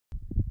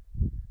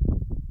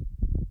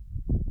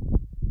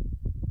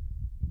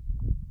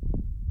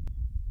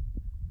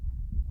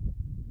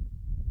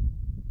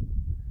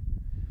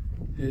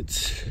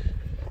It's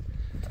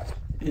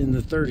in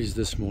the 30s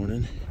this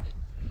morning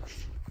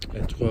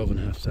at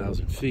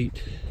 12,500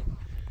 feet,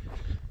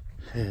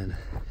 and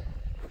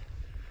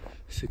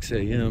 6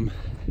 a.m.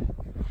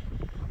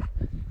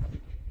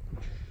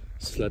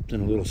 Slept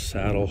in a little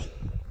saddle,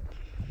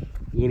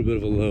 a little bit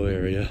of a low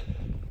area.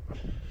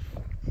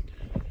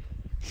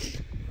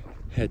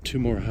 Had 2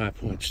 more high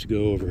points to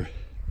go over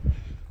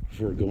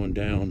before going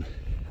down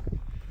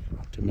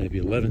to maybe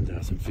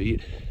 11,000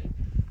 feet.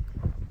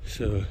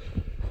 So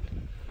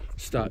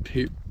stop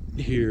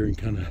here and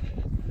kind of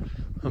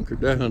hunker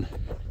down.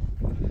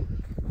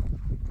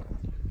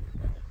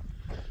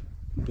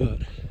 But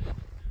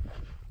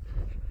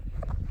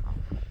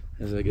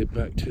as I get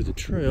back to the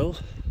trail,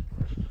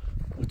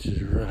 which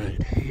is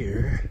right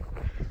here,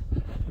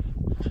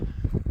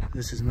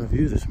 this is my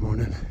view this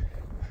morning.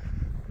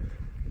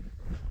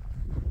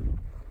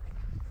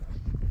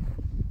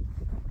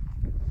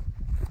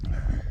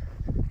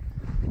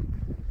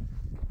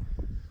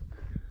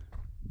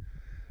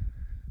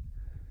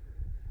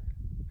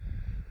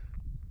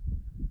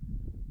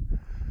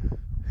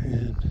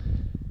 And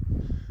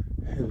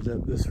headed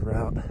up this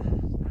route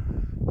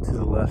to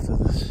the left of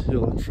this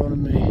hill in front of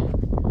me,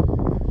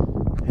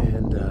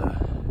 and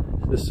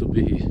this will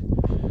be,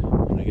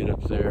 when I get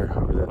up there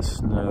over that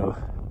snow,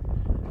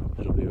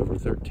 it'll be over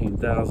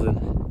 13,000,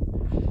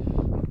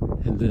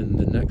 and then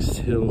the next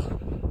hill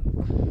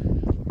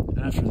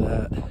after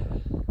that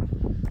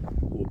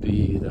will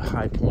be the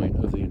high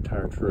point of the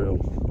entire trail,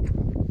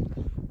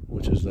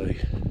 which is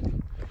like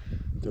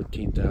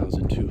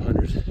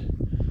 13,200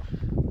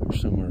 or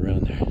somewhere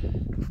around there,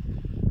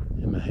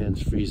 and my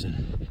hand's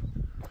freezing.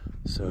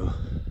 So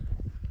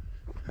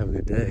have a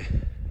good day.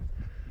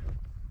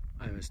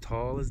 I'm as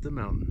tall as the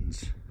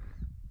mountains.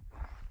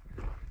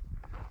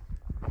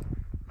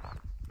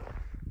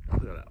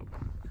 Look at that.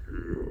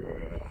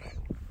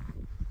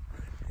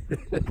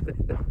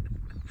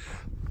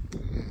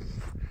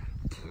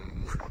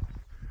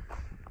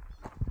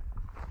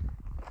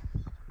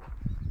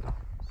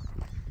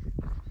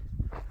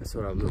 That's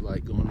what I look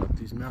like going up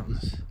these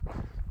mountains.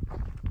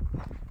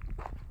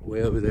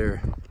 Way over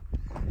there.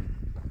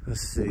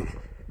 Let's see.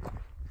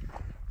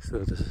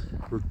 So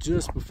we're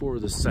just before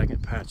the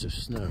second patch of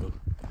snow.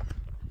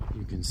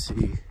 You can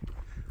see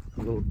a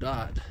little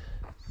dot,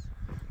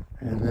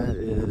 and that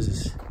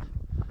is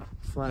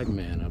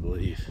Flagman, I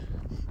believe.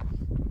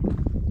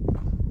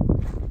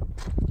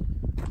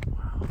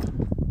 Wow.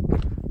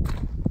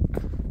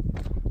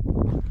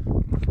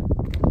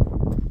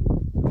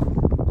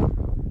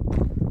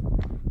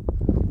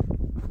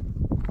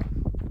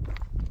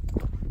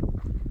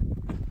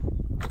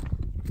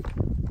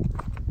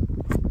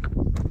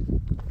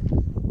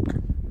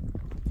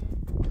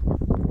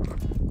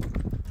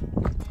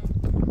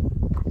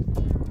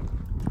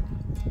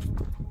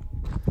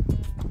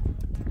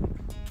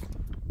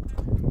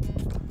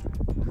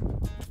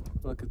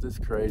 Look at this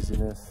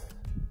craziness.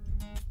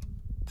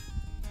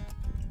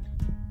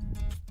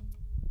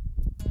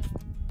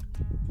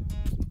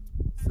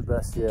 It's the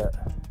best yet,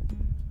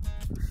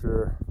 for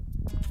sure.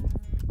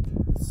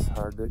 It's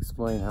hard to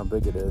explain how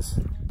big it is.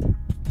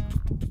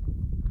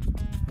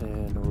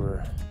 And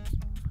we're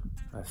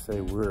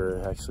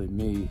actually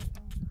me,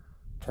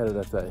 headed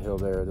up that hill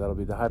there. That'll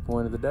be the high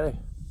point of the day.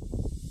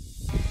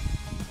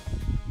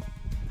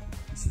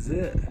 This is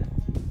it.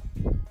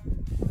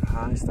 The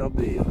highest I'll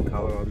be on the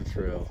Colorado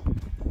Trail.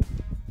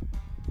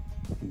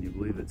 Can you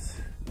believe it's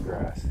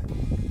grass?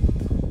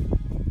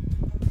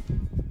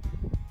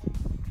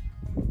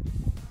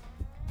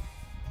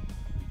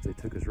 If they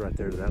took us right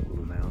there to that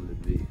little mound,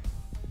 it'd be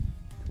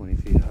 20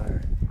 feet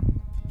higher.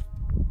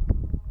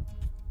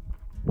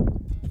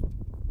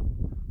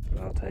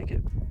 But I'll take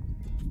it.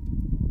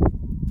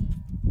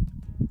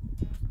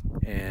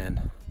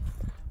 And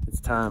it's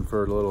time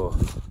for a little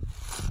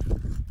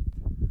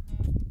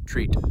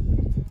treat.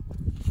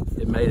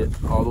 It made it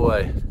all the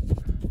way.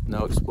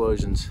 No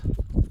explosions,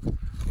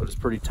 but it's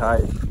pretty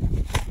tight.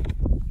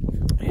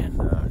 And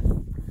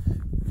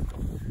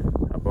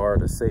I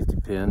borrowed a safety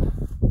pin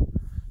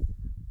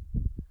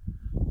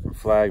from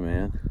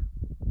Flagman,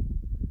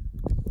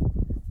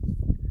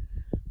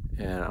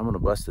 and I'm gonna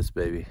bust this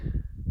baby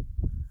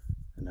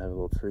and have a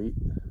little treat.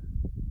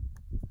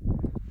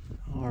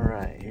 All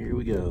right, here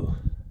we go.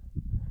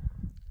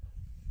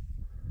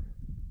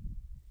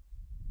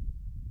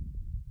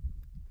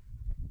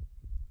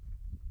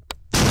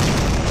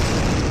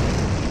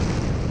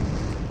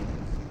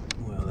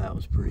 That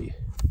was pretty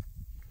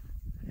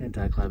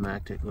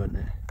anticlimactic, wasn't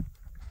it?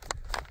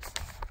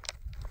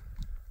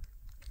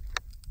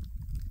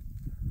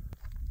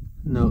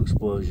 No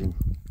explosion.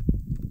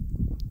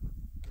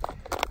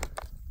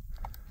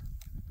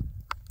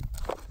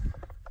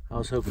 I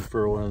was hoping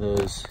for one of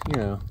those, you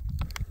know,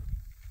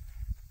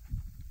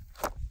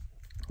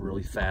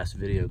 really fast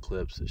video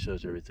clips that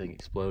shows everything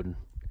exploding.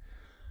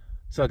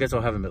 So I guess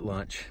I'll have them at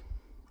lunch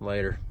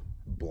later.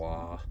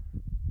 Blah.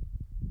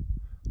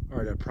 All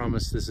right, I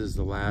promise this is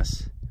the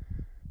last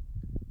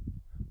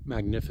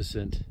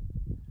magnificent,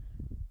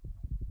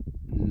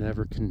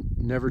 never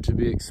to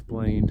be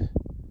explained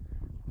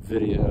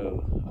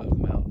video of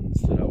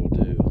mountains that I will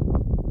do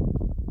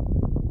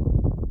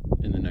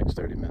in the next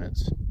 30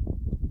 minutes.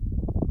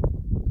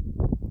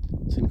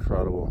 It's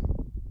incredible.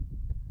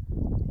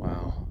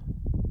 Wow.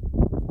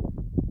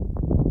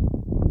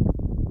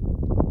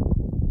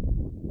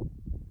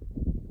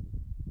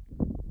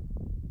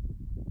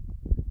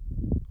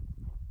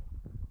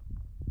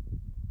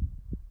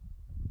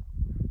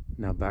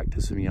 Now back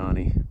to some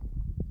Yanni.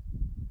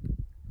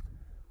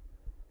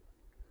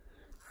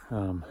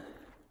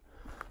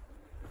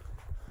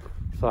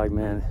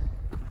 Flagman,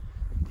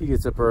 he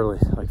gets up early,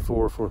 like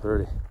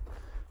 4:30.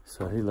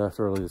 So he left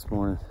early this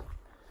morning.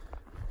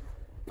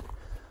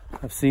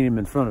 I've seen him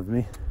in front of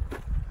me.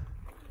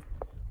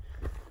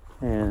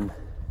 And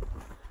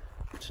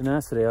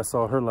Tenacity, I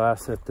saw her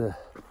last at the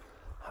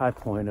high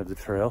point of the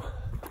trail.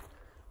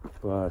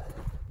 But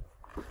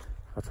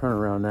I turn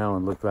around now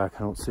and look back, I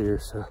don't see her,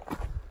 so.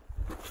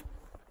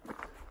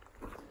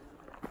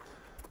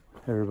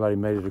 Everybody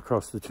made it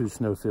across the 2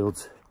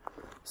 snowfields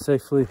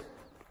safely,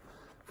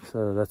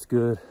 so that's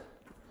good.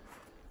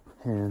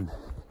 And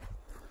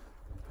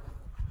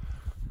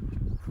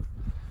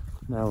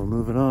now we're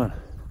moving on.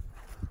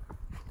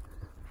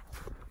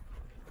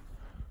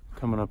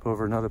 Coming up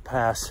over another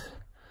pass.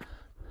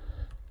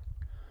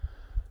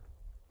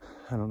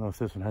 I don't know if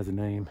this one has a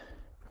name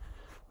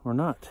or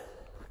not,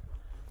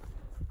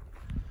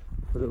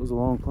 but it was a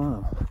long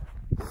climb.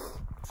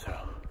 So,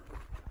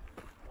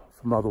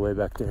 from all the way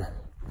back there,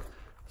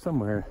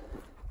 somewhere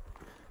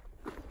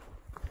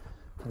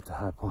at the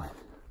high point.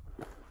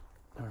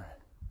 All right.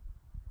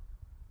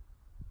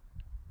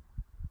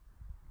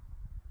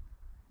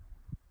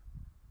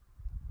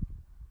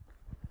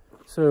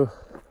 So,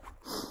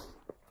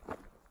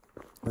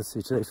 let's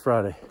see, today's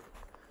Friday.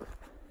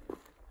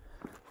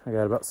 I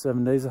got about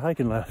 7 days of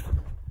hiking left.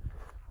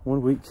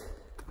 1 week.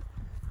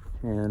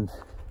 And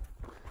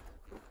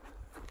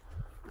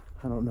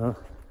I don't know.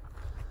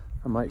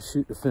 I might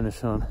shoot the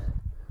finish on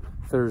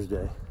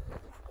Thursday.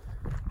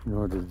 In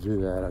order to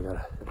do that, I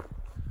gotta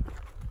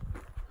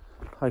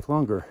hike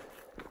longer.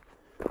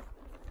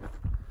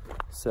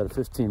 Instead of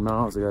 15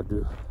 miles, I gotta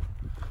do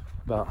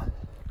about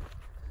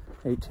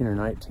 18 or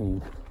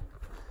 19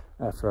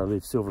 after I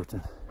leave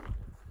Silverton.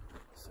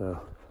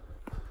 So,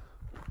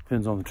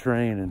 depends on the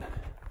terrain and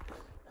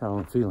how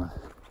I'm feeling.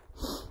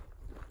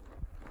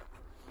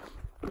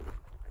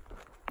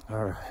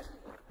 All right,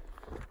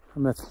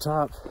 I'm at the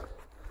top.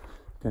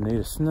 Gonna need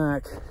a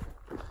snack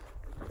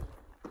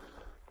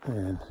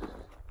and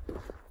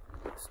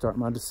start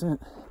my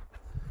descent.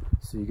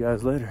 See you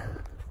guys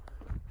later.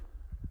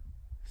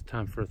 It's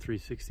time for a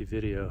 360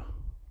 video.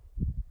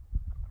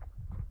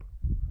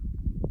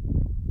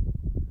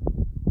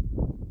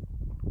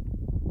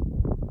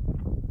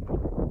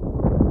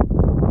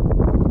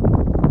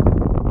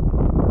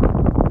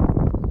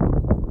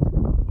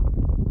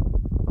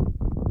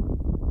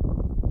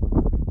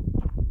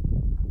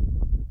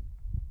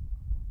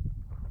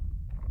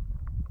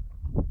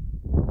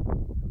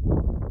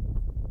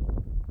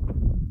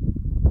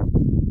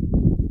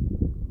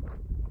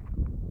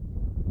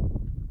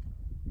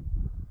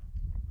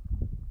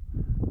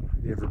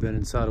 You ever been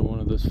inside of one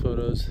of those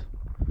photos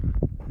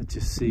that you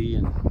see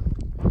and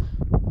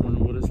wonder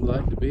what it's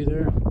like to be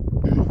there?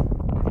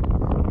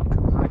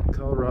 Hike the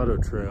Colorado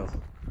Trail.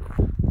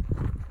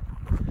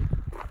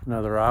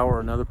 Another hour,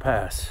 another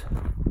pass.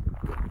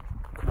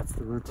 That's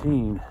the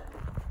routine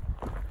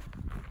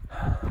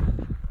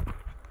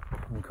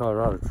on the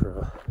Colorado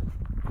Trail.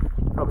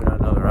 Probably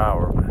not another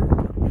hour, but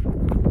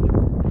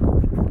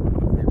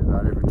maybe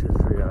about every 2 or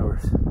 3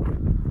 hours.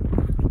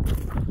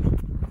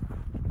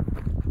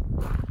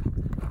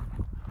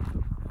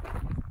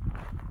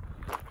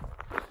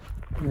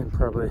 And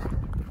probably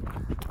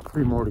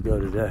 3 more to go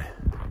today,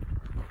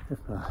 if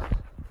my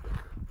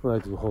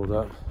legs will hold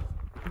up.